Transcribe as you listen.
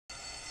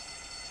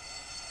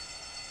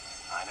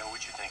I know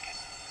what you're thinking.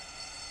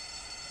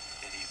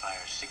 Did he fire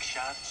 6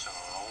 shots or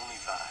only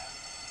 5?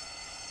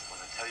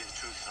 Well, to tell you the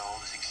truth, in all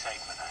this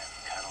excitement, I've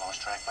kind of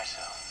lost track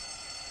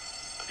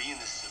myself. But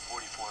Ian, this is a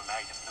 44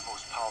 Magnum, the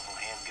most powerful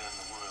handgun in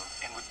the world,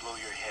 and would blow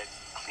your head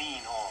clean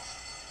off.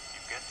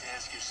 You've got to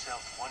ask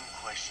yourself one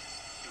question.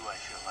 Do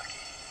I feel lucky?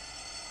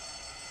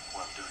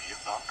 Well, do you,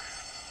 punk?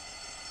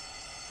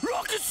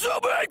 Rock is so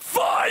big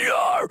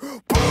fire!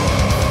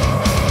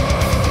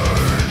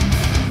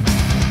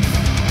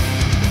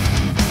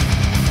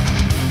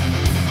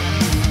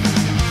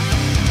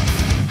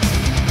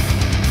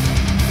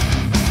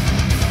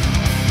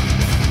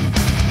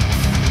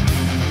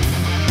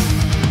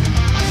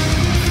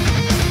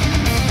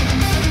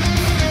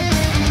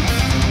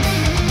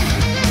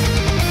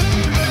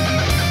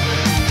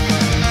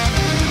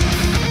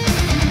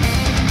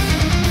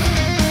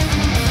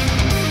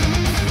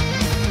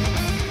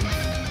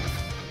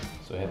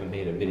 So I haven't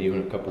made a video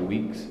in a couple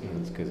weeks,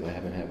 and it's because I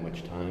haven't had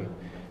much time,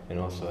 and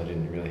also I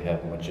didn't really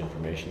have much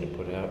information to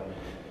put out.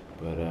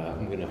 But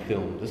I'm going to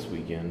film this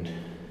weekend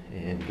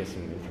and get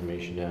some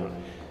information out,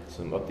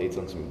 some updates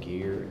on some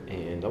gear,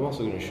 and I'm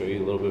also going to show you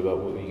a little bit about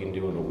what you can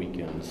do on the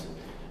weekends,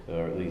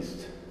 or at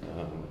least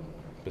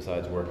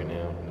besides working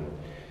out and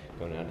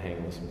going out and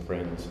hanging with some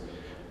friends.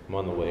 I'm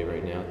on the way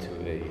right now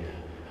to a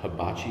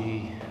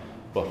hibachi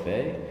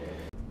buffet.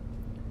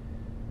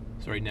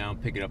 So right now I'm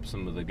picking up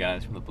some of the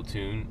guys from the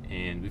platoon,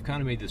 and we've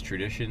kind of made this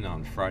tradition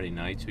on Friday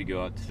nights. We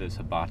go out to this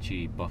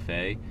hibachi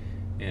buffet,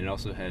 and it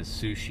also has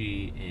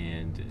sushi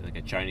and like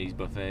a Chinese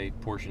buffet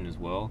portion as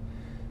well.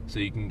 So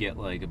you can get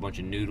like a bunch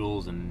of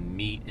noodles and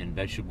meat and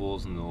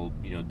vegetables, and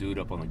they'll do it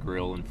up on the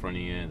grill in front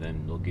of you, and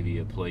then they'll give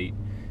you a plate,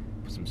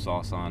 put some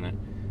sauce on it.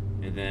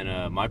 And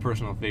then my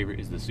personal favorite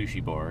is the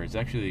sushi bar. It's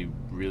actually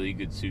really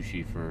good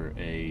sushi for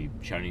a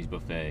Chinese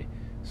buffet.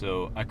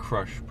 So I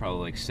crush probably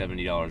like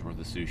 $70 worth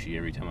of sushi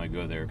every time I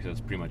go there, because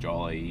that's pretty much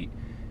all I eat.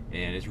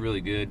 And it's really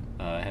good.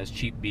 It has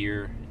cheap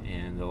beer,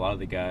 and a lot of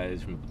the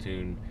guys from the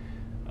platoon,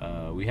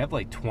 we have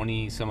like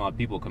 20 some odd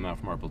people come out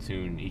from our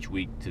platoon each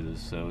week to this.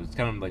 So it's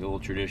kind of like a little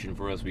tradition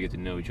for us. We get to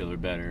know each other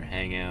better,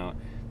 hang out.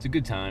 It's a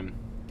good time,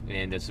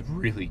 and it's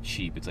really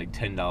cheap. It's like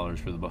 $10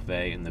 for the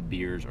buffet, and the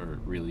beers are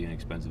really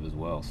inexpensive as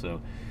well. So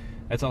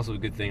that's also a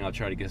good thing. I'll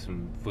try to get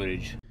some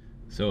footage.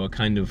 So a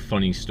kind of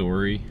funny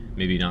story,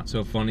 maybe not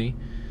so funny.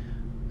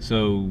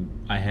 So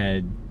I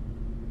had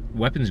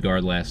weapons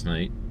guard last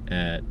night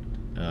at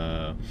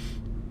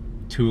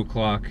 2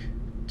 o'clock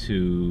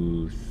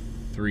to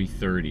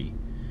 3:30,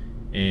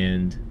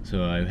 and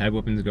so I had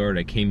weapons guard.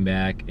 I came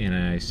back and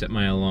I set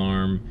my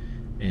alarm,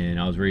 and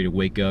I was ready to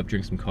wake up,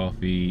 drink some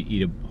coffee,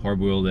 eat a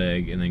hard-boiled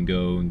egg, and then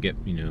go and get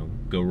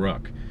go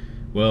ruck.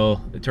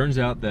 Well, it turns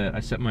out that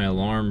I set my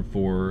alarm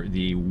for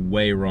the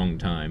way wrong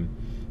time,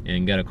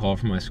 and got a call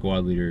from my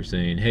squad leader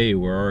saying, "Hey,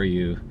 where are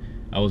you?"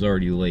 I was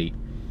already late.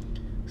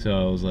 So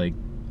I was like,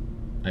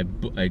 I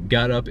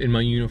got up in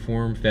my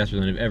uniform faster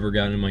than I've ever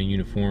gotten in my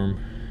uniform,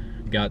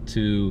 got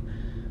to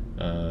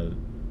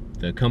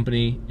the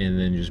company, and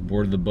then just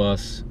boarded the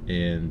bus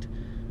and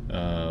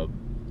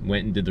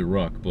went and did the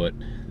ruck. But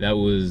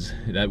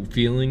that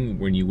feeling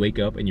when you wake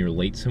up and you're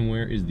late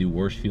somewhere is the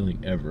worst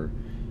feeling ever.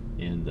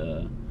 And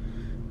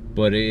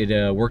but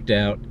it worked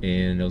out,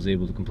 and I was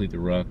able to complete the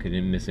ruck. I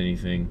didn't miss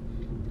anything.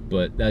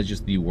 But that's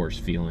just the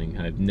worst feeling.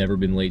 I've never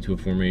been late to a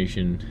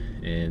formation,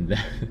 and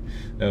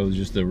that was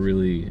just a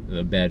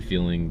bad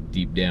feeling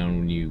deep down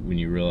when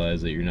you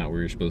realize that you're not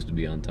where you're supposed to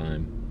be on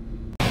time.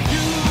 You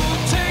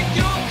take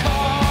your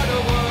car to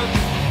work,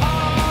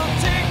 I'll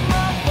take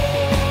my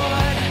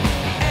board,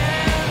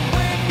 and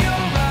when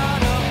you're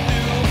out of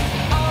view,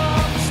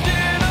 I'm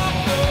still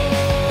good.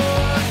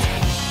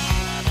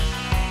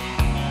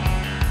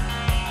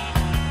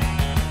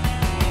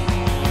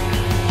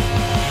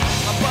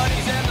 My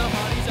buddies and the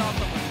honeys off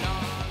the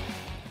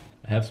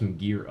I have some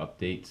gear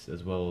updates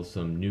as well as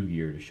some new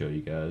gear to show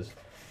you guys.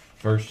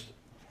 First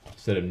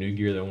set of new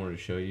gear that I wanted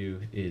to show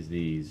you is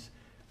these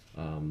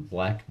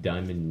black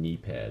diamond knee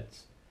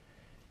pads,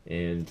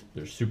 and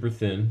they're super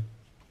thin,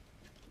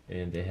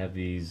 and they have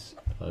these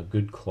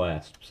good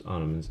clasps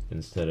on them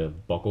instead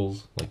of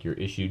buckles like your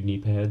issued knee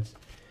pads,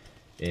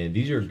 and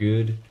these are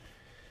good.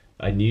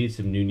 I needed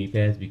some new knee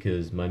pads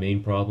because my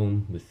main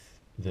problem with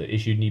the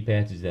issued knee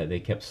pads is that they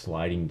kept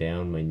sliding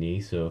down my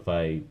knee. So if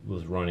I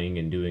was running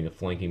and doing a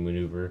flanking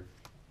maneuver,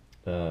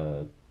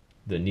 the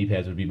knee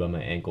pads would be by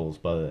my ankles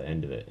by the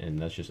end of it, and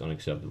that's just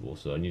unacceptable.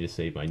 So I need to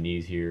save my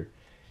knees here,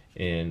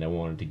 and I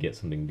wanted to get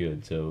something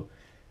good. So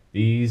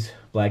these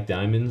black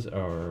diamonds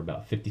are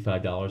about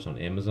 $55 on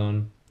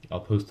Amazon. I'll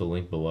post a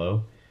link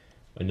below.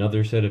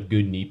 Another set of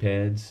good knee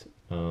pads,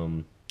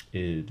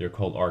 they're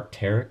called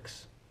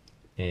Arc'teryx,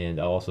 and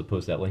I'll also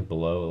post that link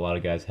below. A lot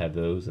of guys have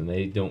those, and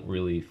they don't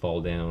really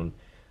fall down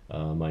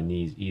my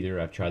knees either.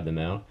 I've tried them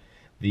out.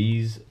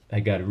 These, I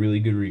got really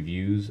good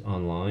reviews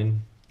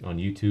online, on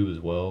YouTube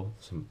as well,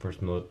 some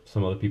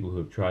other people who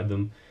have tried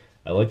them.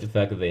 I like the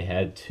fact that they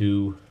had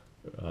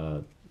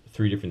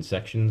three different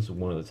sections,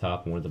 one at the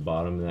top and one at the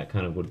bottom, and that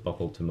kind of would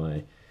buckle to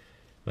my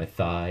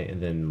thigh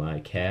and then my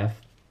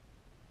calf.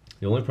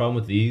 The only problem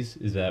with these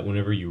is that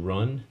whenever you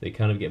run, they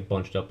kind of get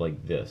bunched up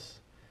like this.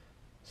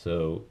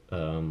 So,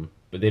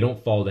 but they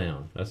don't fall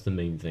down. That's the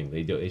main thing.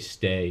 They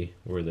stay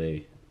where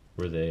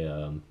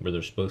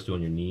they're supposed to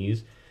on your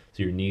knees,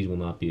 so your knees will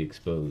not be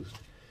exposed.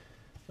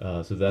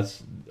 So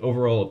that's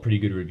overall a pretty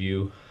good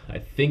review. I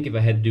think if I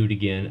had to do it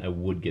again, I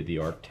would get the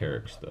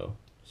Arc'teryx though.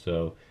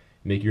 So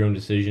make your own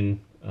decision,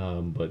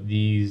 but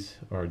these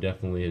are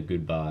definitely a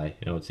good buy,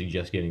 and I would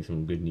suggest getting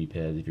some good knee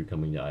pads if you're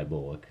coming to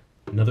IBOLC.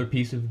 Another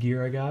piece of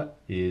gear I got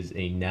is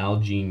a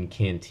Nalgene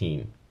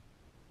canteen.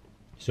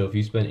 So if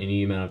you spend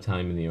any amount of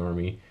time in the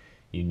Army,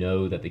 you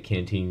know that the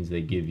canteens they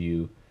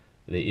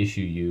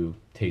issue you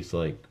taste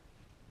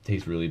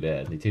really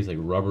bad. They taste like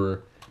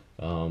rubber,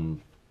 and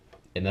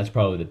that's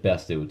probably the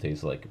best they would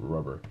taste like,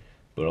 rubber.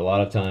 But a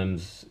lot of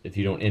times, if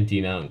you don't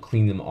empty them out and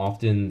clean them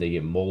often, they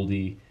get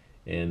moldy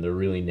and they're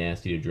really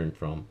nasty to drink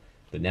from.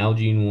 The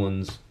Nalgene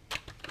ones,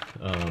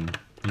 you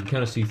can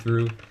kind of see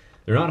through.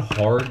 They're not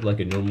hard like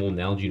a normal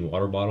Nalgene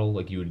water bottle,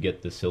 like you would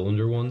get the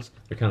cylinder ones.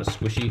 They're kind of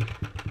squishy,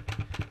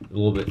 a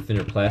little bit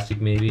thinner plastic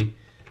maybe,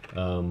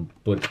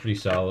 but it's pretty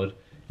solid.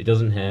 It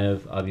doesn't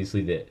have,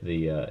 obviously,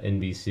 the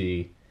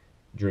NBC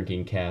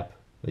drinking cap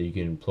that you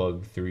can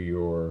plug through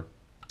your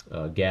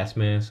gas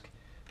mask,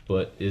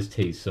 but it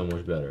tastes so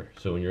much better.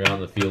 So when you're out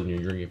in the field and you're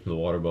drinking from the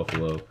water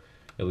buffalo,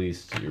 at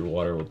least your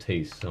water will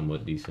taste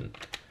somewhat decent.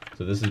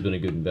 So this has been a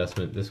good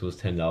investment. This was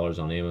 $10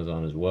 on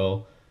Amazon as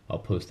well. I'll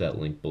post that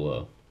link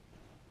below.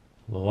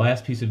 The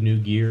last piece of new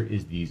gear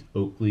is these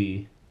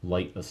Oakley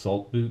light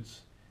assault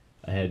boots.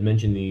 I had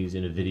mentioned these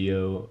in a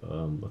video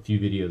a few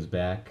videos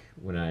back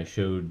when I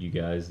showed you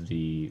guys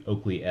the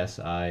Oakley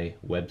SI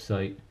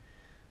website,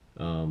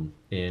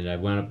 and I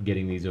wound up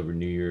getting these over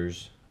New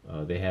Year's.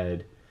 They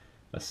had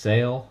a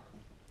sale,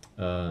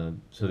 so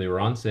they were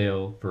on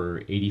sale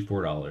for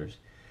 $84.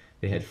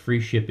 They had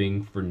free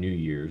shipping for New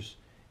Year's,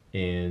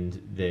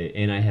 and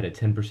I had a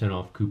 10%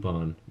 off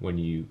coupon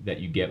that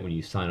you get when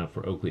you sign up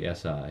for Oakley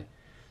SI.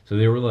 So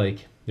they were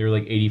like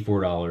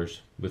 $84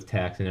 with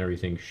tax and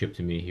everything shipped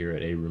to me here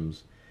at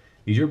Abrams.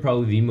 These are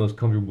probably the most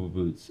comfortable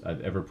boots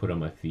I've ever put on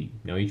my feet.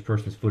 Now each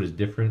person's foot is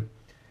different,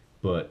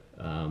 but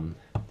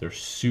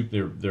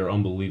they're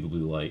unbelievably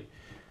light.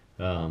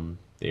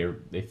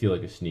 They feel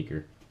like a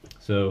sneaker.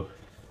 So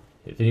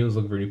if anyone's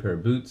looking for a new pair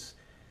of boots,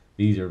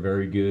 these are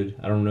very good.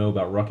 I don't know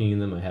about rucking in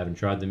them. I haven't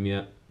tried them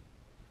yet,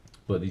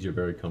 but these are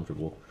very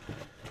comfortable.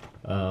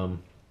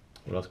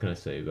 What else can I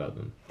say about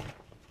them?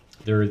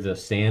 They're the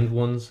sand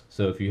ones,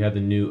 so if you have the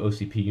new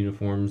OCP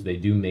uniforms, they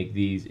do make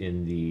these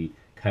in the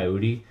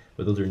Coyote,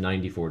 but those are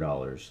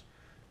 $94,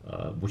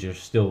 which are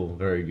still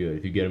very good.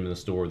 If you get them in the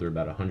store, they're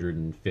about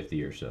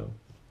 $150 or so.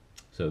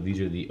 So these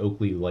are the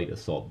Oakley Light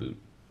Assault Boot.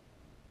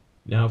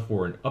 Now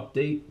for an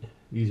update,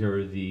 these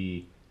are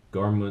the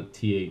Garment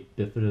T8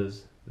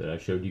 Bifidas that I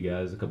showed you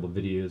guys a couple of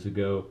videos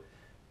ago.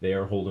 They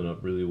are holding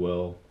up really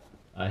well.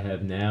 I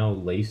have now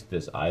laced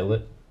this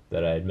eyelet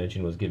that I had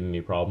mentioned was giving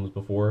me problems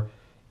before.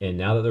 And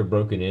now that they're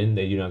broken in,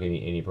 they do not give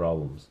me any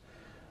problems.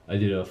 I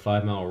did a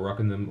 5-mile ruck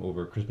in them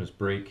over Christmas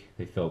break.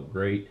 They felt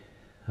great,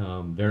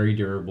 very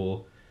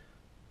durable.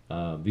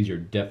 These are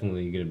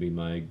definitely going to be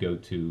my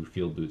go-to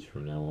field boots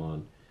from now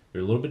on.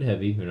 They're a little bit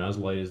heavy. They're not as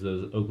light as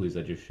those Oakleys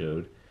I just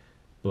showed,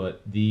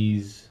 but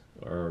these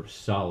are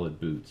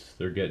solid boots.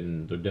 They're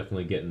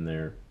definitely getting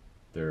there.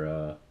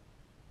 I'm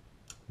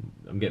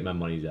getting my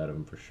money's out of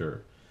them for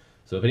sure.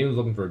 So if anyone's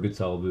looking for a good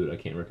solid boot, I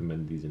can't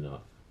recommend these enough.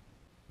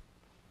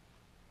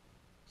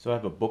 So I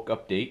have a book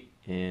update,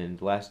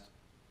 and last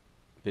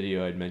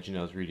video I had mentioned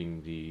I was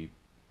reading the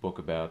book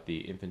about the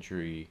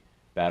infantry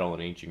battle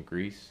in ancient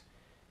Greece,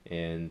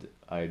 and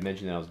I had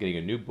mentioned that I was getting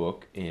a new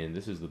book, and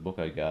this is the book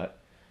I got.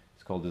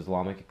 It's called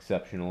Islamic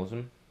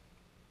Exceptionalism,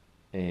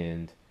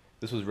 and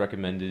this was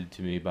recommended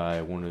to me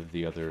by one of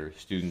the other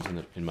students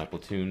in my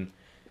platoon.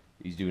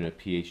 He's doing a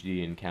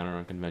PhD in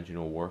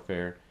counter-unconventional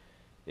warfare,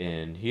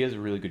 and he has a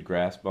really good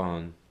grasp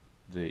on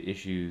the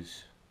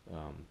issues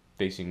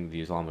facing the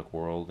Islamic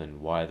world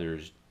and why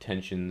there's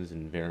tensions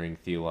and varying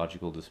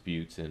theological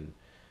disputes, and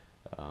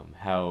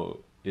how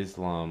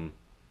Islam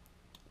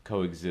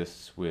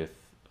coexists with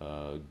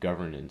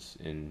governance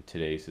in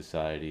today's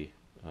society.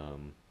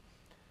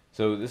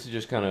 So this is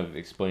just kind of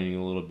explaining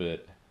a little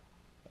bit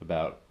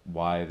about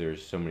why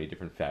there's so many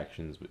different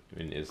factions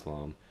in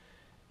Islam.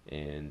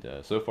 And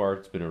so far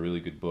it's been a really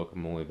good book.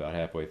 I'm only about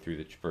halfway through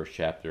the first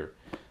chapter.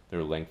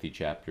 They're lengthy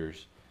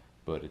chapters,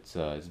 but it's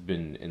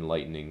been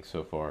enlightening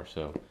so far.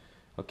 So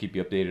I'll keep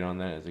you updated on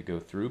that as I go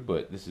through,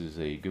 but this is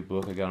a good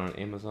book I got on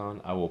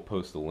Amazon. I will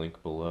post the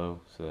link below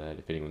so that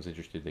if anyone's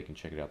interested, they can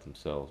check it out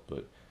themselves,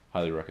 but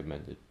highly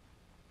recommended.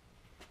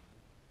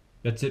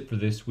 That's it for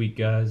this week,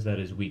 guys. That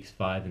is weeks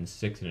 5 and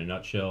 6 in a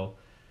nutshell.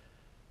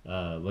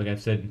 Like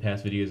I've said in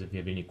past videos, if you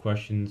have any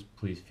questions,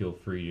 please feel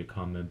free to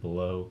comment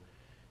below.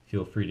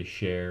 Feel free to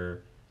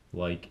share,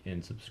 like,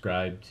 and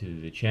subscribe to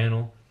the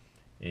channel.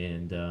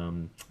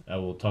 And I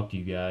will talk to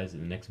you guys in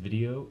the next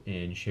video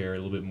and share a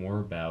little bit more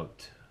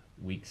about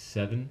week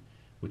 7,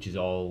 which is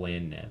all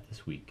land nav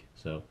this week.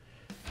 So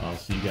I'll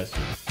see you guys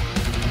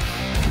soon.